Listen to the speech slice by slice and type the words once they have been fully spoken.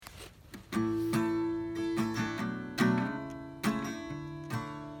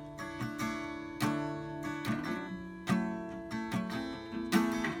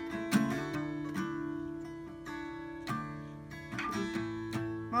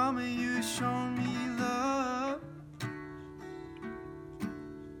Mama, you show me love.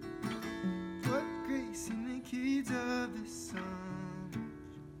 What grace in the kids of the sun.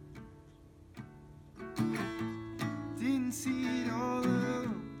 Didn't see it all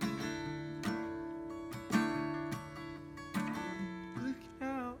alone. Look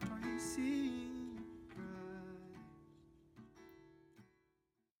out, are you seeing right?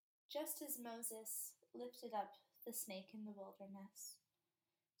 Just as Moses lifted up the snake in the wilderness,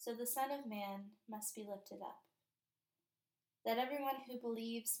 so the Son of Man must be lifted up, that everyone who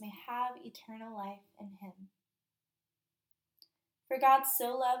believes may have eternal life in him. For God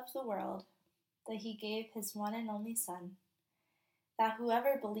so loved the world that he gave his one and only Son, that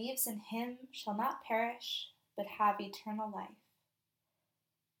whoever believes in him shall not perish, but have eternal life.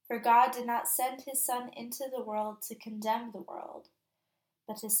 For God did not send his Son into the world to condemn the world,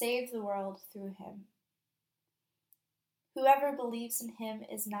 but to save the world through him. Whoever believes in him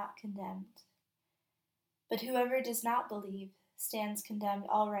is not condemned, but whoever does not believe stands condemned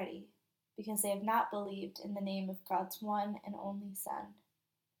already, because they have not believed in the name of God's one and only Son.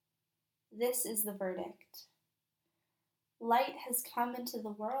 This is the verdict. Light has come into the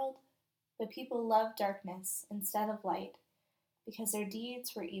world, but people love darkness instead of light, because their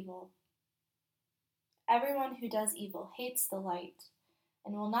deeds were evil. Everyone who does evil hates the light,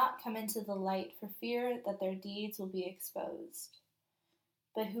 and will not come into the light for fear that their deeds will be exposed.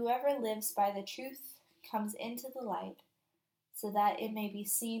 But whoever lives by the truth comes into the light, so that it may be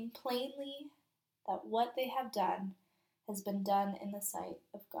seen plainly that what they have done has been done in the sight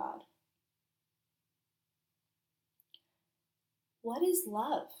of God. What is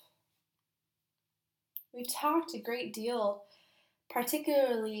love? We've talked a great deal,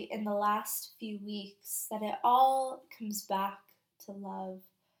 particularly in the last few weeks, that it all comes back to love,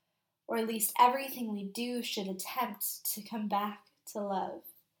 or at least everything we do should attempt to come back to love.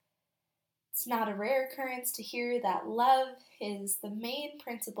 It's not a rare occurrence to hear that love is the main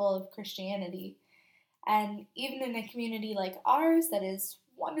principle of Christianity, and even in a community like ours that is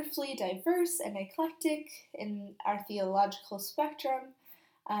wonderfully diverse and eclectic in our theological spectrum,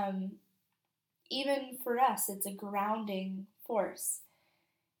 even for us it's a grounding force.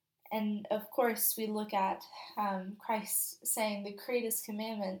 And of course, we look at Christ saying the greatest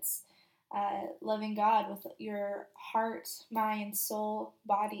commandments, loving God with your heart, mind, soul,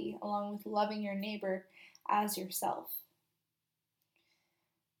 body, along with loving your neighbor as yourself.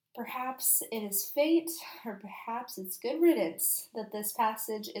 Perhaps it is fate, or perhaps it's good riddance that this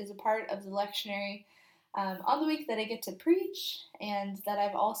passage is a part of the lectionary on the week that I get to preach, and that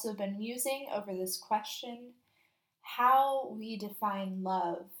I've also been musing over this question, how we define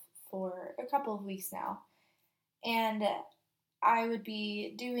love, for a couple of weeks now. And I would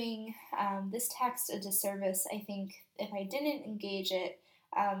be doing this text a disservice, I think, if I didn't engage it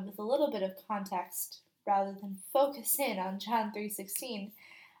with a little bit of context rather than focus in on John 3:16.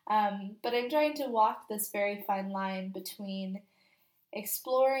 But I'm trying to walk this very fine line between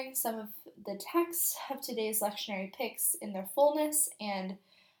exploring some of the texts of today's lectionary picks in their fullness and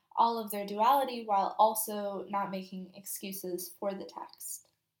all of their duality, while also not making excuses for the text.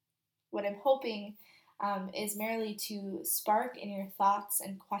 What I'm hoping is merely to spark in your thoughts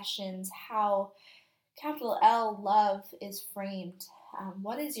and questions how capital L love is framed.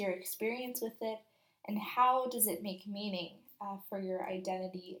 What is your experience with it, and how does it make meaning for your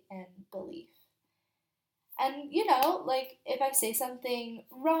identity and belief? And if I say something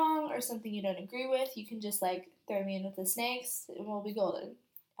wrong or something you don't agree with, you can just throw me in with the snakes and we'll be golden.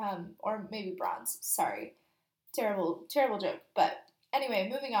 Or maybe bronze. Sorry. Terrible joke. But anyway,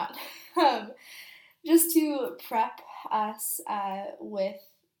 moving on. Just to prep us with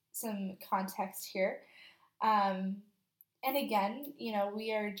some context here. And again,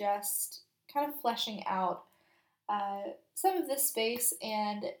 we are just kind of fleshing out some of this space,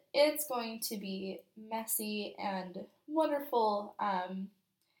 and it's going to be messy and wonderful. And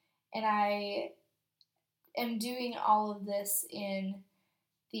I am doing all of this in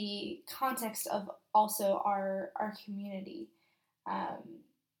the context of also our community.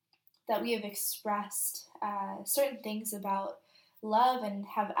 That we have expressed certain things about love and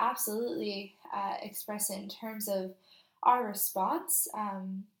have absolutely expressed it in terms of our response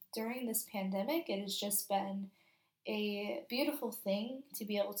during this pandemic. It has just been a beautiful thing to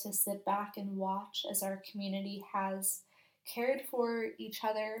be able to sit back and watch as our community has cared for each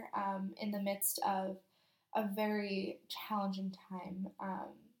other in the midst of a very challenging time.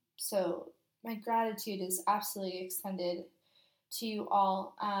 So my gratitude is absolutely extended to you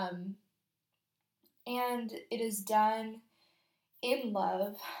all. And it is done in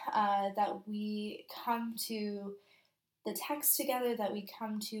love that we come to the text together, that we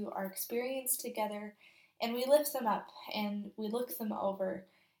come to our experience together, and we lift them up and we look them over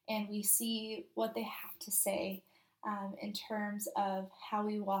and we see what they have to say in terms of how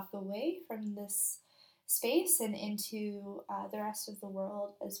we walk away from this space and into the rest of the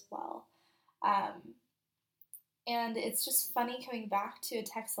world as well. And it's just funny coming back to a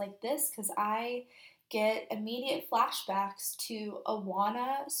text like this because I get immediate flashbacks to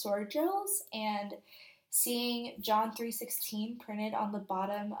Awana sword gels and seeing John 3:16 printed on the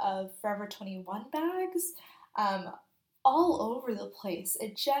bottom of Forever 21 bags all over the place.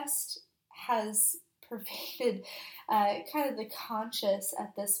 It just has pervaded kind of the conscious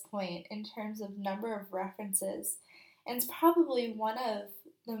at this point in terms of number of references. And it's probably one of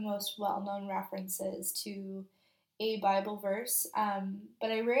the most well-known references to a Bible verse,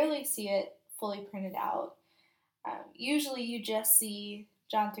 but I rarely see it fully printed out. Usually you just see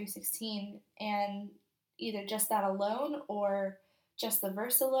John 3:16 and either just that alone or just the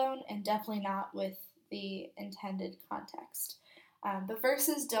verse alone, and definitely not with the intended context. But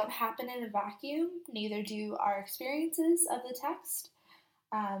verses don't happen in a vacuum, neither do our experiences of the text.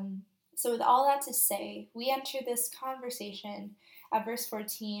 So with all that to say, we enter this conversation at verse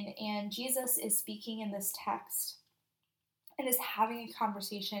 14, and Jesus is speaking in this text and is having a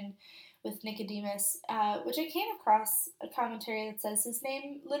conversation with Nicodemus, which I came across a commentary that says his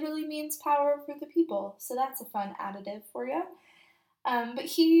name literally means power for the people, so that's a fun additive for you. But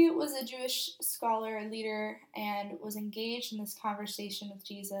he was a Jewish scholar and leader and was engaged in this conversation with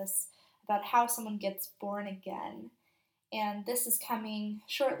Jesus about how someone gets born again. And this is coming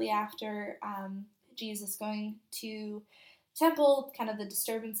shortly after Jesus going to temple, kind of the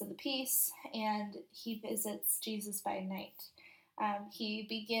disturbance of the peace, and he visits Jesus by night. He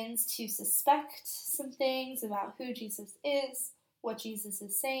begins to suspect some things about who Jesus is, what Jesus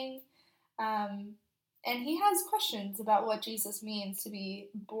is saying, and he has questions about what Jesus means to be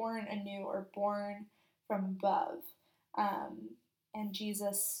born anew or born from above. And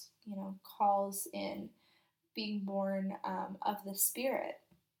Jesus, calls in being born of the Spirit.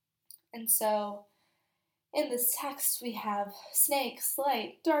 And so in this text we have snakes,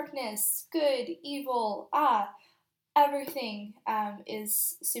 light, darkness, good, evil, everything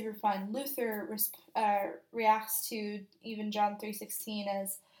is super fun. Luther reacts to even John 3:16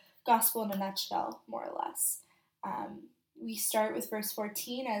 as gospel in a nutshell, more or less. We start with verse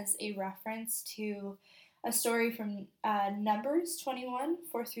 14 as a reference to a story from Numbers 21,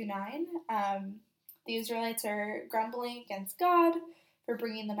 4-9. The Israelites are grumbling against God for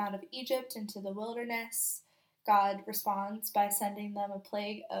bringing them out of Egypt into the wilderness. God responds by sending them a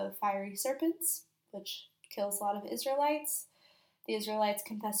plague of fiery serpents, which kills a lot of Israelites. The Israelites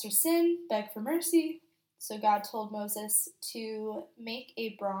confess their sin, beg for mercy, so God told Moses to make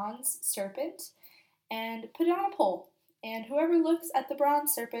a bronze serpent and put it on a pole, and whoever looks at the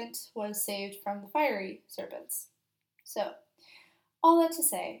bronze serpent was saved from the fiery serpents. So, all that to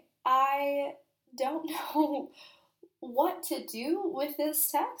say, I don't know what to do with this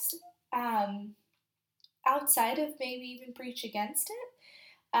text outside of maybe even preach against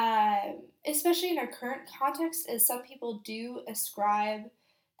it. Especially in our current context, as some people do ascribe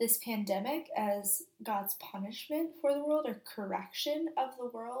this pandemic as God's punishment for the world or correction of the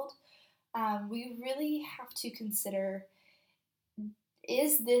world. We really have to consider,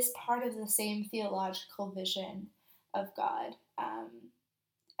 is this part of the same theological vision of God?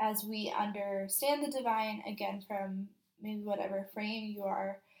 As we understand the divine, again, from maybe whatever frame you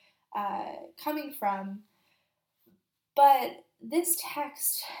are coming from. But this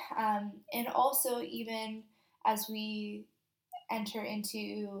text, and also even as we enter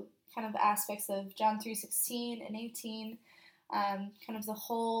into kind of aspects of John 3:16 and 18, kind of the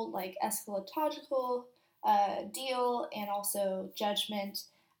whole like eschatological deal and also judgment,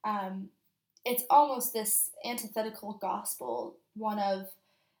 it's almost this antithetical gospel, one of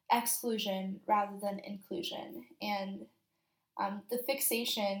exclusion rather than inclusion. And the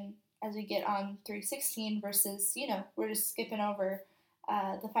fixation as we get on 3:16 versus, we're just skipping over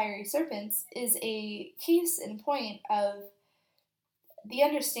the fiery serpents, is a case in point of the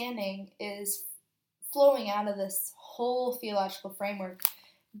understanding is flowing out of this whole theological framework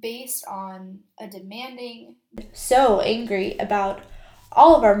based on a demanding, so angry about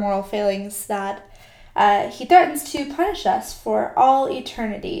all of our moral failings that he threatens to punish us for all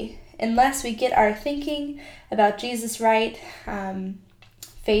eternity unless we get our thinking about Jesus right.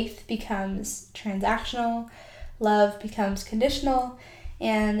 Faith becomes transactional, love becomes conditional,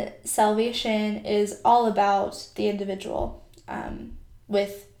 and salvation is all about the individual,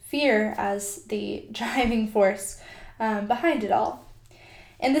 with fear as the driving force behind it all.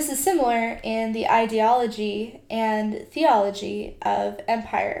 And this is similar in the ideology and theology of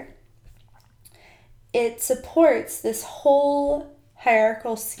empire. It supports this whole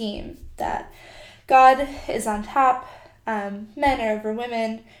hierarchical scheme that God is on top, men are over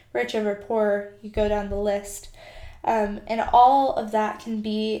women, rich over poor, you go down the list. And all of that can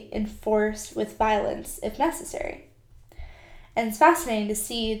be enforced with violence if necessary. And it's fascinating to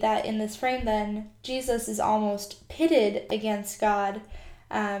see that in this frame then, Jesus is almost pitted against God,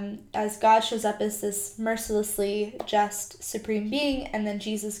 as God shows up as this mercilessly just supreme being, and then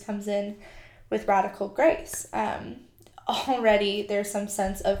Jesus comes in with radical grace. Already there's some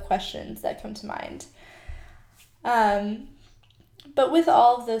sense of questions that come to mind. But with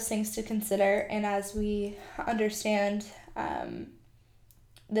all of those things to consider, and as we understand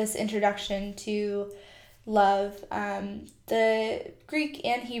this introduction to love, the Greek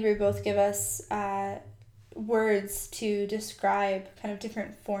and Hebrew both give us words to describe kind of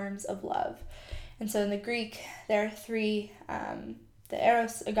different forms of love. And so in the Greek, there are three, the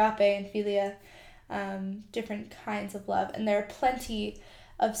eros, agape, and philia, different kinds of love. And there are plenty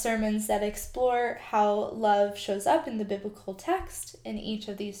of sermons that explore how love shows up in the biblical text in each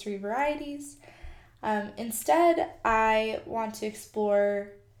of these three varieties. Instead, I want to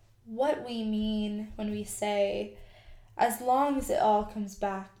explore what we mean when we say, as long as it all comes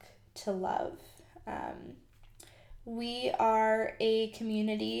back to love. We are a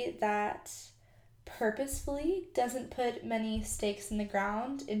community that purposefully doesn't put many stakes in the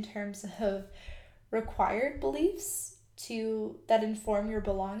ground in terms of required beliefs that inform your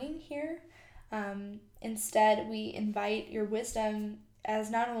belonging here. Instead, we invite your wisdom as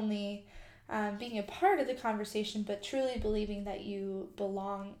not only being a part of the conversation, but truly believing that you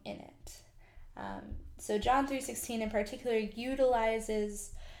belong in it. So John 3:16 in particular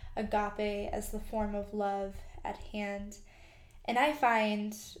utilizes agape as the form of love at hand. And I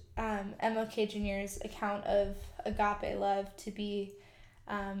find MLK Jr.'s account of agape love to be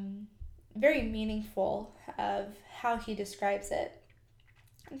very meaningful of how he describes it.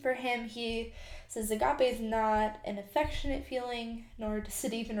 And for him, he says agape is not an affectionate feeling, nor does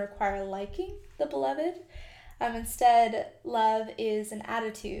it even require liking the beloved. Instead, love is an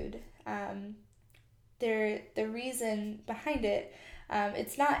attitude. The reason behind it,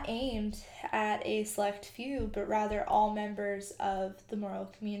 it's not aimed at a select few, but rather all members of the moral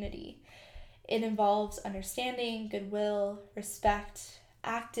community. It involves understanding, goodwill, respect,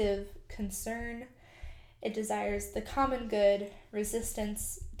 active concern. It desires the common good,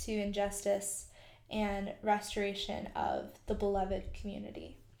 resistance to injustice, and restoration of the beloved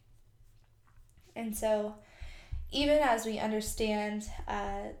community. And so, even as we understand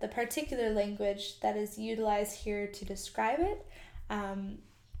the particular language that is utilized here to describe it,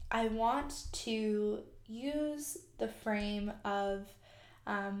 I want to use the frame of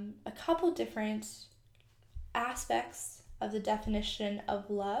a couple different aspects of the definition of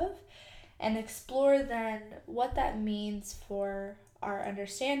love and explore then what that means for our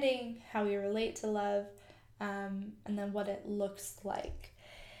understanding, how we relate to love, and then what it looks like.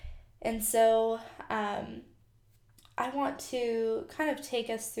 And so I want to kind of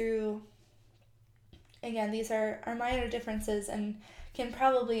take us through, again, these are minor differences and can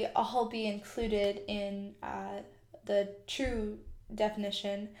probably all be included in the true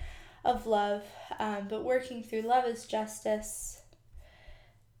definition of love, but working through love as justice,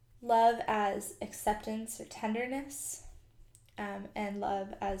 love as acceptance or tenderness, and love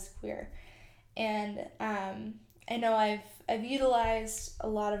as queer. And I know I've utilized a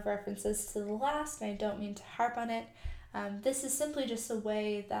lot of references to the last, and I don't mean to harp on it. This is simply just a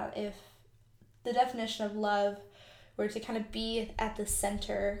way that if the definition of love were to kind of be at the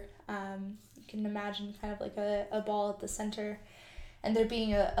center, you can imagine kind of like a ball at the center, and there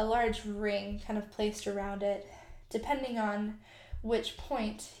being a large ring kind of placed around it. Depending on which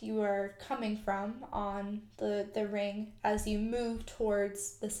point you are coming from on the ring, as you move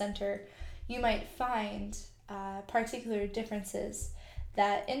towards the center, you might find particular differences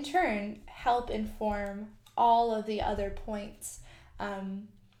that in turn help inform all of the other points,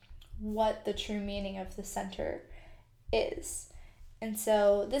 what the true meaning of the center is. And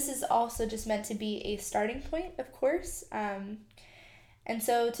so this is also just meant to be a starting point, of course. And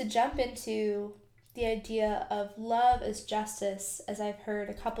so to jump into the idea of love as justice, as I've heard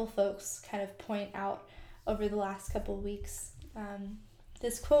a couple folks kind of point out over the last couple weeks,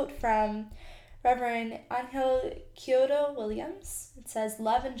 this quote from Reverend Angel Kyoto Williams, it says,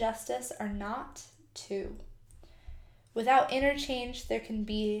 "Love and justice are not two. Without inner change, there can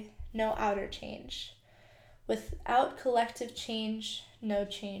be no outer change. Without collective change, no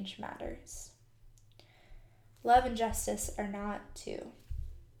change matters." Love and justice are not two.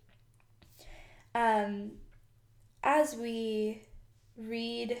 Um, as we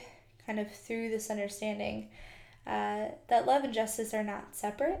read kind of through this understanding, that love and justice are not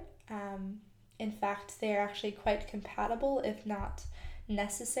separate. In fact, they are actually quite compatible, if not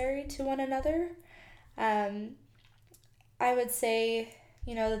necessary to one another. Um, I would say,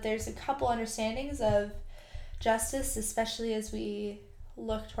 that there's a couple understandings of justice, especially as we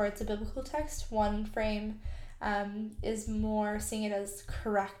look towards a biblical text. One frame is more seeing it as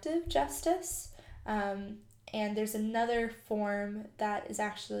corrective justice, and there's another form that is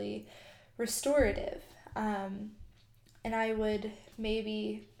actually restorative. And I would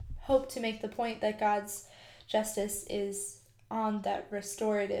maybe hope to make the point that God's justice is on that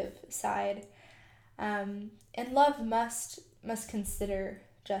restorative side. And love must consider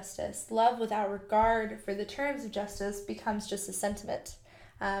justice. Love without regard for the terms of justice becomes just a sentiment,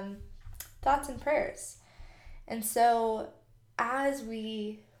 thoughts and prayers. And so, as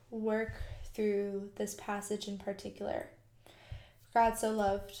we work through this passage in particular, God so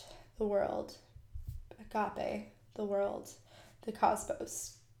loved the world, agape, the world, the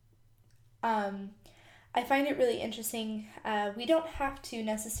cosmos. I find it really interesting. We don't have to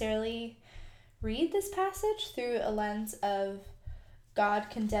necessarily read this passage through a lens of God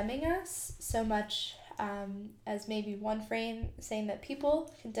condemning us so much as maybe one frame saying that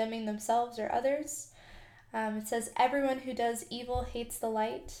people condemning themselves or others. It says, everyone who does evil hates the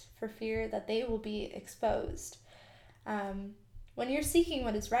light for fear that they will be exposed. When you're seeking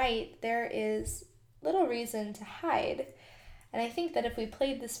what is right, there is little reason to hide. And I think that if we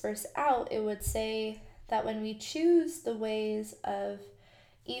played this verse out, it would say that when we choose the ways of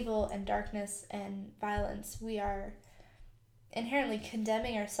evil and darkness and violence, we are inherently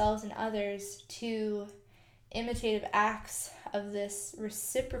condemning ourselves and others to imitative acts of this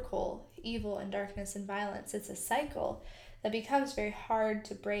reciprocal evil and darkness and violence. It's a cycle that becomes very hard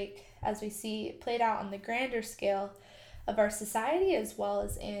to break, as we see played out on the grander scale of our society as well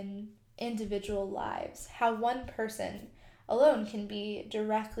as in individual lives. How one person alone can be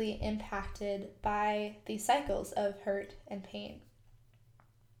directly impacted by these cycles of hurt and pain.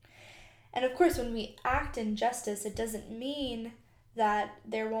 And of course, when we act in justice, it doesn't mean that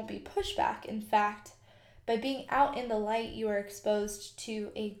there won't be pushback. In fact, by being out in the light, you are exposed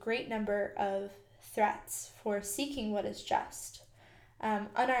to a great number of threats for seeking what is just.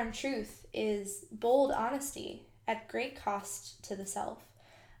 Unarmed truth is bold honesty at great cost to the self.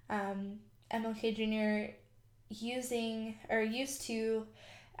 MLK Jr. used to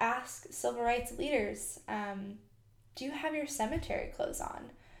ask civil rights leaders, do you have your cemetery clothes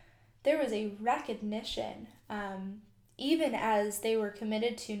on? There was a recognition, even as they were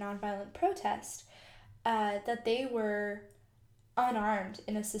committed to nonviolent protest, that they were unarmed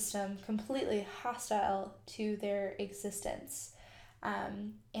in a system completely hostile to their existence.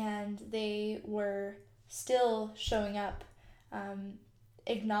 And they were still showing up,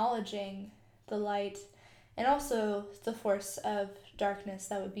 acknowledging the light and also the force of darkness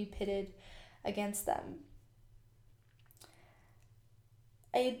that would be pitted against them.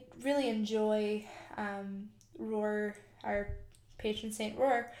 I really enjoy Rohr, our patron saint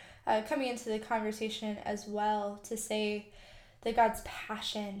Rohr, coming into the conversation as well to say that God's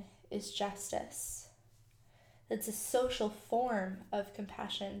passion is justice. It's a social form of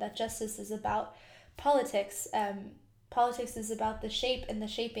compassion, that justice is about politics. Politics is about the shape and the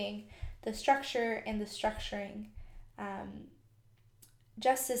shaping, the structure and the structuring.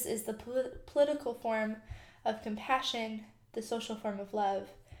 Justice is the political form of compassion, the social form of love.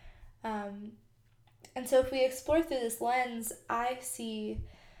 And so if we explore through this lens, I see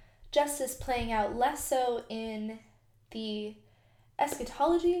justice playing out less so in the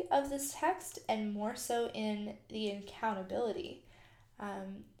eschatology of this text and more so in the accountability,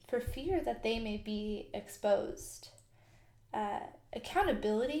 for fear that they may be exposed.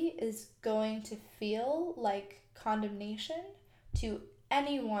 Accountability is going to feel like condemnation to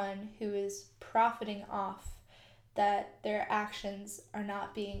anyone who is profiting off that their actions are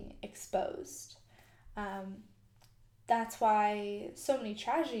not being exposed. That's why so many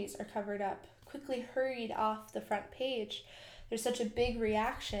tragedies are covered up, quickly hurried off the front page. There's such a big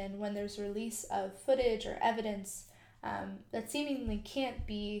reaction when there's release of footage or evidence that seemingly can't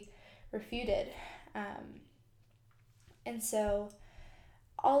be refuted. And so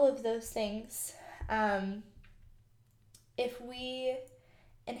all of those things, if we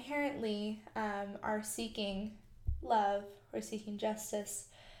inherently are seeking love or seeking justice,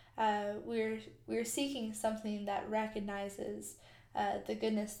 we're seeking something that recognizes the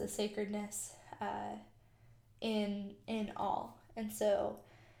goodness, the sacredness in all. And so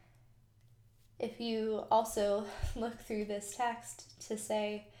if you also look through this text to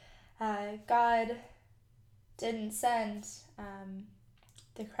say God didn't send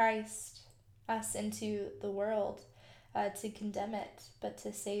the Christ, us, into the world to condemn it, but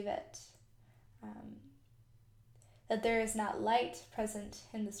to save it. That there is not light present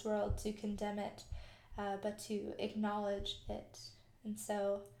in this world to condemn it, but to acknowledge it. And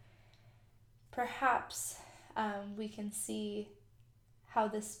so perhaps we can see how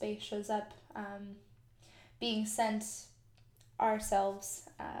this space shows up, being sent ourselves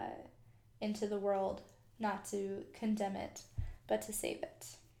into the world, not to condemn it, but to save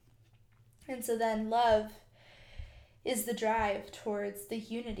it. And so then love is the drive towards the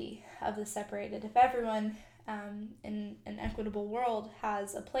unity of the separated. If everyone in an equitable world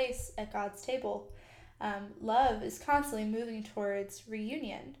has a place at God's table, love is constantly moving towards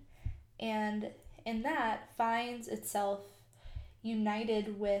reunion, and in that finds itself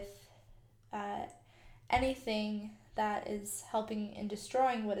united with anything that is helping in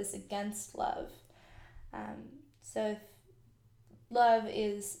destroying what is against love. So if love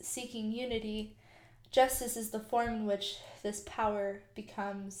is seeking unity, justice is the form in which this power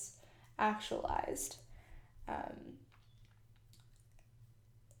becomes actualized.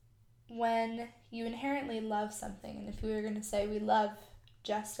 When you inherently love something, and if we were going to say we love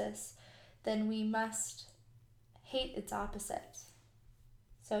justice, then we must hate its opposite.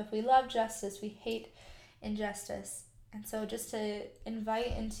 So if we love justice, we hate injustice. And so just to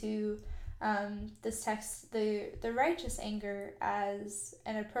invite into this text the righteous anger as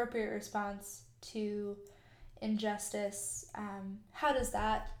an appropriate response to injustice, how does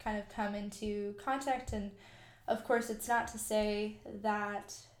that kind of come into contact? And of course, it's not to say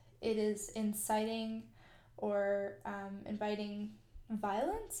that it is inciting or inviting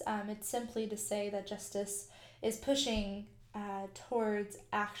violence. It's simply to say that justice is pushing towards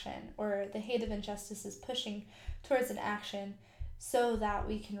action, or the hate of injustice is pushing towards an action so that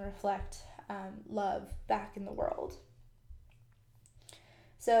we can reflect love back in the world.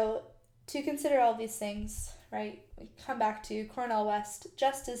 So to consider all these things, right, we come back to Cornel West.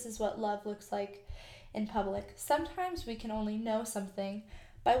 Justice is what love looks like in public. Sometimes we can only know something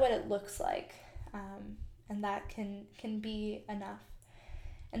by what it looks like, and that can be enough.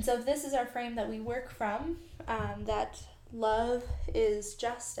 And so if this is our frame that we work from, that love is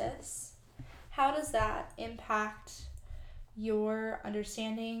justice, how does that impact your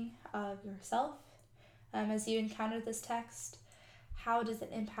understanding of yourself as you encounter this text? How does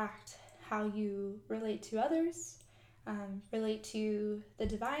it impact how you relate to others, relate to the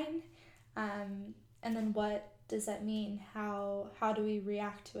divine, and then what does that mean? How do we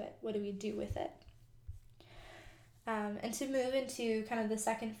react to it? What do we do with it? And to move into kind of the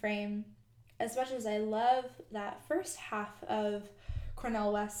second frame, as much as I love that first half of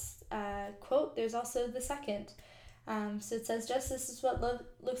Cornel West's quote, there's also the second. So it says, justice is what love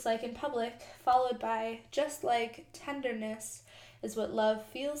looks like in public, followed by just like tenderness is what love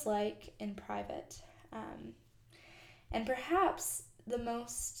feels like in private. And perhaps the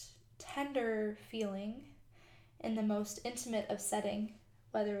most tender feeling in the most intimate of setting,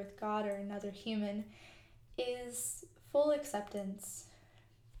 whether with God or another human, is full acceptance,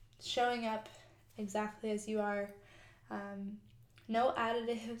 showing up exactly as you are, no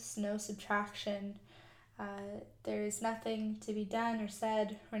additives, no subtraction. There is nothing to be done or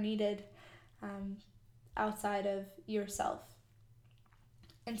said or needed outside of yourself.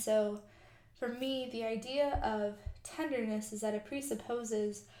 And so for me, the idea of tenderness is that it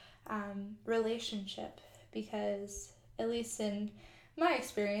presupposes relationship, because at least in my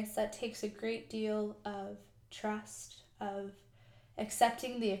experience, that takes a great deal of trust, of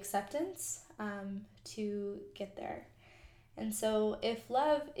accepting the acceptance to get there. And so if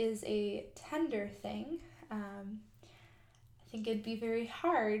love is a tender thing, I think it'd be very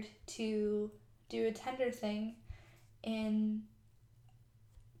hard to do a tender thing in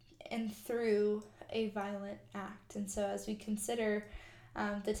and through a violent act. And so as we consider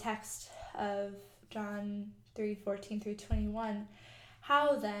the text of John 3:14 through 21,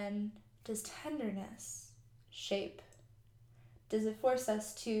 how then does tenderness shape? Does it force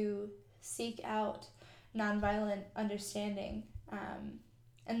us to seek out nonviolent understanding?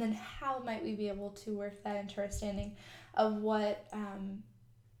 And then how might we be able to work that into our understanding of what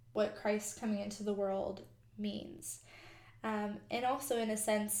Christ coming into the world means? And also in a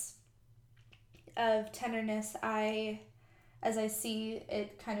sense of tenderness, as I see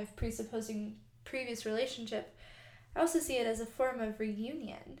it kind of presupposing previous relationship, I also see it as a form of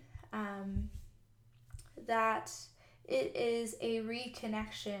reunion, that it is a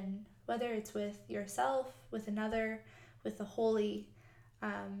reconnection, whether it's with yourself, with another, with the holy,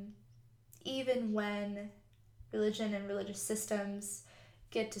 even when religion and religious systems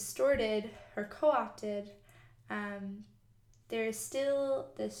get distorted or co-opted, there is still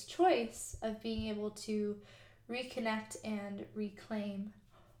this choice of being able to reconnect and reclaim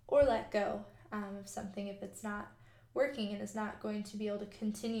or let go of something if it's not working and is not going to be able to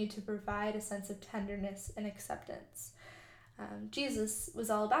continue to provide a sense of tenderness and acceptance. Jesus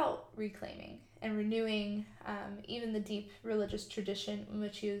was all about reclaiming and renewing even the deep religious tradition in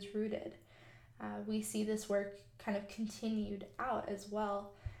which he was rooted. We see this work kind of continued out as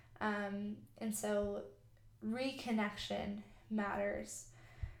well. And so reconnection matters.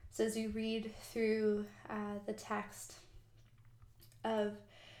 So as you read through the text of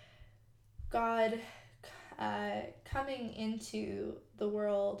God coming into the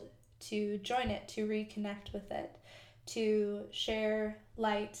world to join it, to reconnect with it, to share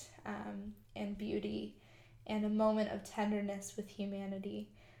light and beauty and a moment of tenderness with humanity.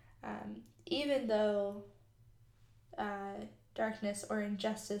 Even though darkness or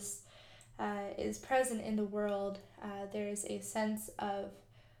injustice is present in the world, there is a sense of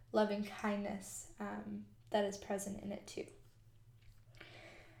loving kindness that is present in it too.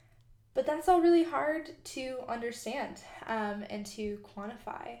 But that's all really hard to understand and to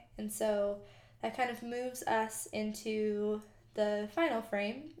quantify. And so that kind of moves us into the final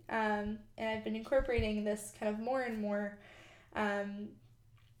frame. And I've been incorporating this kind of more and more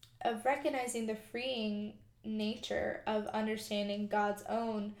of recognizing the freeing nature of understanding God's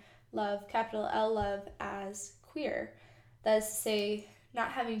own love, capital L love, as queer. That is to say,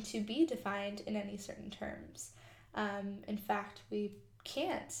 not having to be defined in any certain terms. In fact, we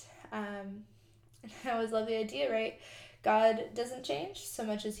can't. I always love the idea, right? God doesn't change so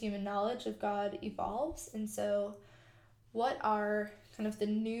much as human knowledge of God evolves. And so what are kind of the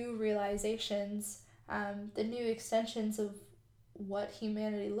new realizations, the new extensions of what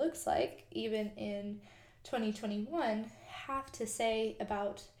humanity looks like, even in 2021, have to say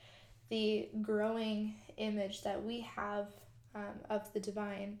about the growing image that we have of the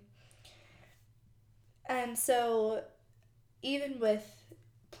divine? And so even with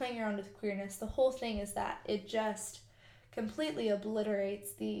playing around with queerness, the whole thing is that it just completely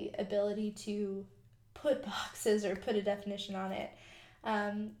obliterates the ability to put boxes or put a definition on it.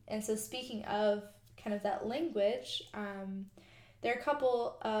 And so speaking of kind of that language, there are a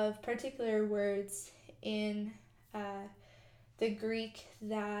couple of particular words in the Greek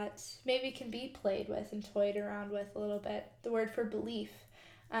that maybe can be played with and toyed around with a little bit. The word for belief,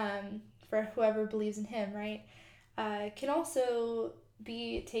 for whoever believes in him, right, can also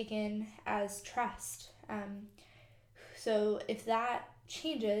be taken as trust. So if that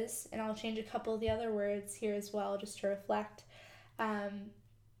changes, and I'll change a couple of the other words here as well just to reflect,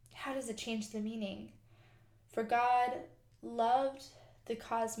 how does it change the meaning? For God loved the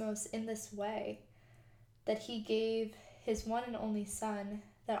cosmos in this way, that he gave his one and only Son,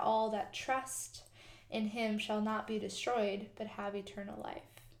 that all that trust in him shall not be destroyed, but have eternal life.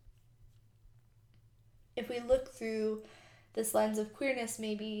 If we look through this lens of queerness,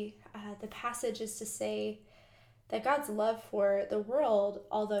 maybe the passage is to say that God's love for the world,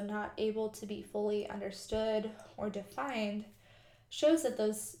 although not able to be fully understood or defined, shows that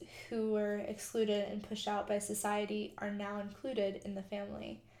those who were excluded and pushed out by society are now included in the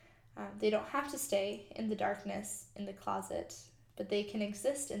family. They don't have to stay in the darkness, in the closet, but they can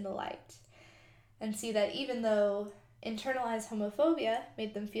exist in the light and see that even though internalized homophobia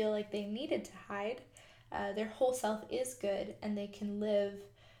made them feel like they needed to hide, their whole self is good and they can live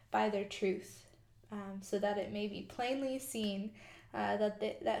by their truth, so that it may be plainly seen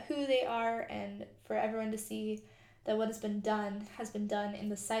that who they are, and for everyone to see that what has been done in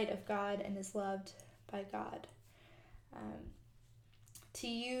the sight of God and is loved by God. To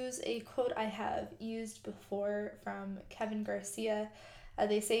use a quote I have used before from Kevin Garcia,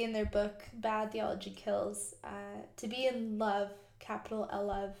 they say in their book, Bad Theology Kills, to be in love, capital L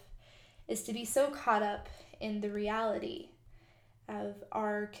love, is to be so caught up in the reality of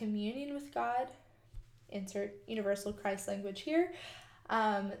our communion with God, insert universal Christ language here,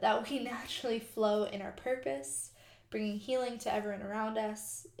 that we naturally flow in our purpose, bringing healing to everyone around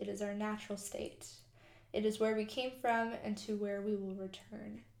us. It is our natural state. It is where we came from and to where we will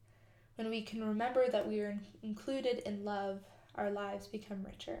return. When we can remember that we are included in love, our lives become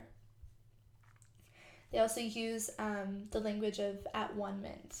richer. They also use the language of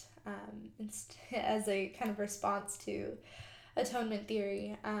at-one-ment as a kind of response to atonement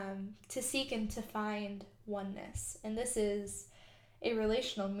theory, to seek and to find oneness. And this is a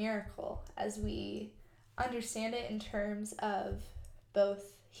relational miracle as we understand it in terms of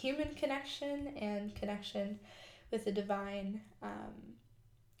both human connection and connection with the divine.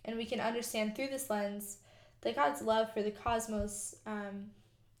 And we can understand through this lens that God's love for the cosmos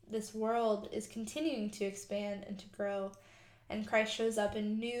this world is continuing to expand and to grow, and Christ shows up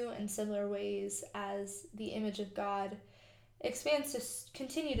in new and similar ways as the image of God expands to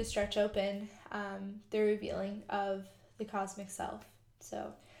continue to stretch open the revealing of the cosmic self.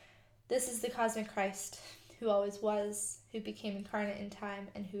 So this is the cosmic Christ who always was, who became incarnate in time,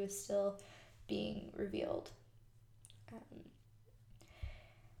 and who is still being revealed.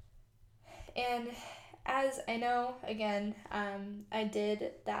 And as I know, again, I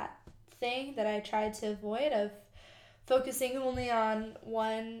did that thing that I tried to avoid of focusing only on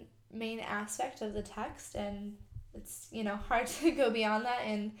one main aspect of the text, and it's, hard to go beyond that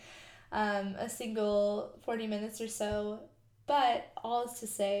in a single 40 minutes or so. But all is to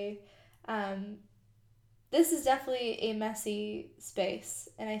say, this is definitely a messy space,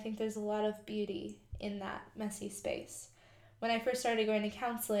 and I think there's a lot of beauty in that messy space. When I first started going to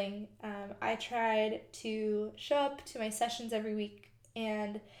counseling, I tried to show up to my sessions every week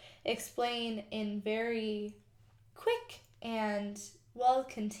and explain in very quick and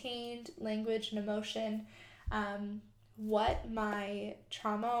well-contained language and emotion what my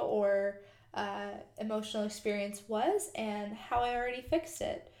trauma or emotional experience was and how I already fixed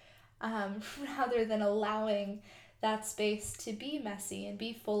it, rather than allowing that space to be messy and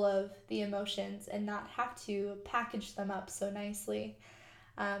be full of the emotions and not have to package them up so nicely.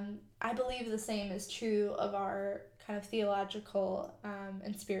 I believe the same is true of our kind of theological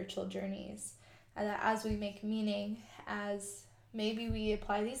and spiritual journeys. That as we make meaning, as maybe we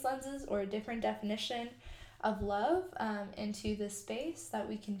apply these lenses or a different definition of love into this space, that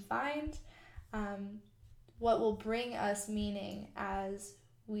we can find what will bring us meaning as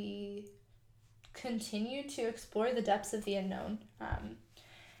we continue to explore the depths of the unknown.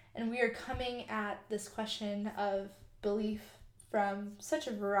 And we are coming at this question of belief from such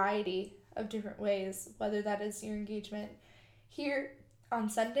a variety of different ways, whether that is your engagement here on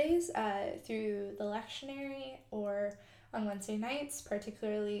Sundays through the lectionary, or on Wednesday nights,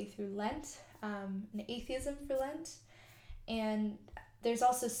 particularly through Lent, and atheism for Lent. And there's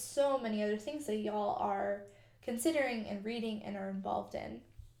also so many other things that y'all are considering and reading and are involved in.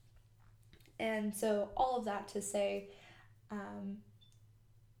 And so all of that to say,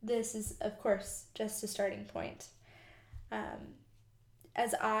 this is, of course, just a starting point.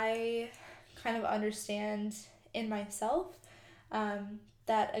 As I kind of understand in myself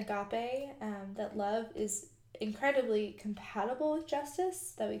that agape, that love is incredibly compatible with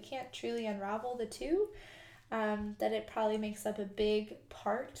justice, that we can't truly unravel the two, that it probably makes up a big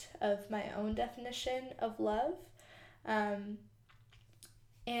part of my own definition of love.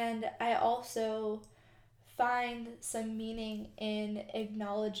 And I also find some meaning in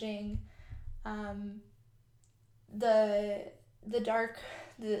acknowledging the dark,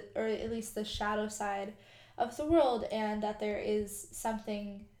 or at least the shadow side of the world, and that there is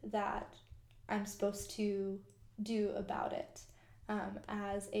something that I'm supposed to do about it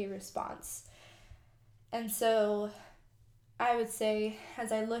as a response. And so I would say,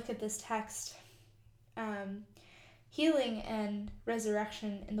 as I look at this text, healing and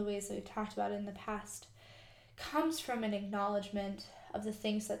resurrection in the ways that we've talked about in the past comes from an acknowledgement of the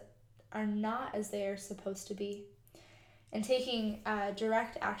things that are not as they are supposed to be, and taking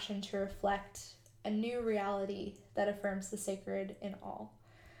direct action to reflect a new reality that affirms the sacred in all.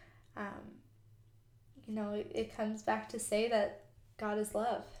 It comes back to say that God is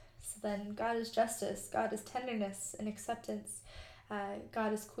love. So then God is justice, God is tenderness and acceptance,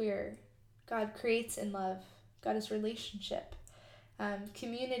 God is queer, God creates in love, God is relationship,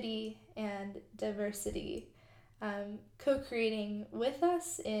 community and diversity, co-creating with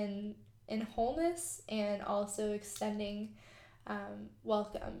us in wholeness, and also extending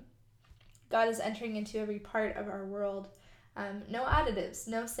welcome. God is entering into every part of our world. No additives,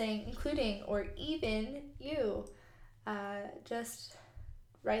 no saying including or even you, just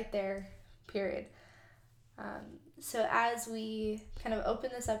right there, period. So as we kind of open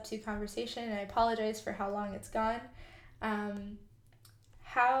this up to conversation, and I apologize for how long it's gone,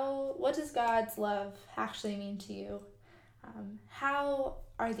 what does God's love actually mean to you? How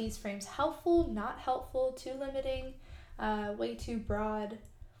are these frames helpful, not helpful, too limiting, way too broad?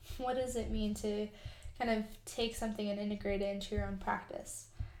 What does it mean to kind of take something and integrate it into your own practice?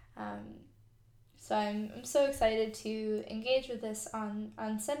 So I'm so excited to engage with this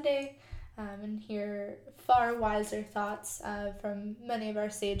on Sunday and hear far wiser thoughts from many of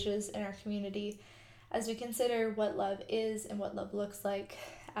our sages in our community as we consider what love is and what love looks like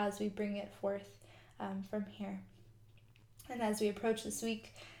as we bring it forth from here. And as we approach this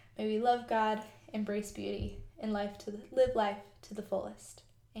week, may we love God, embrace beauty, and live life to the fullest.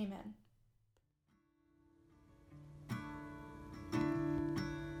 Amen.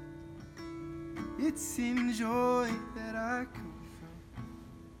 It's in joy that I come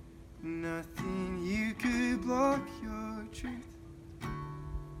from. Nothing you could block your truth.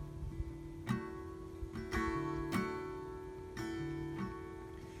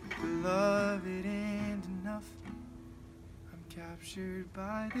 Beloved and enough, I'm captured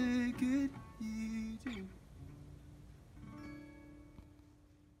by the good you do.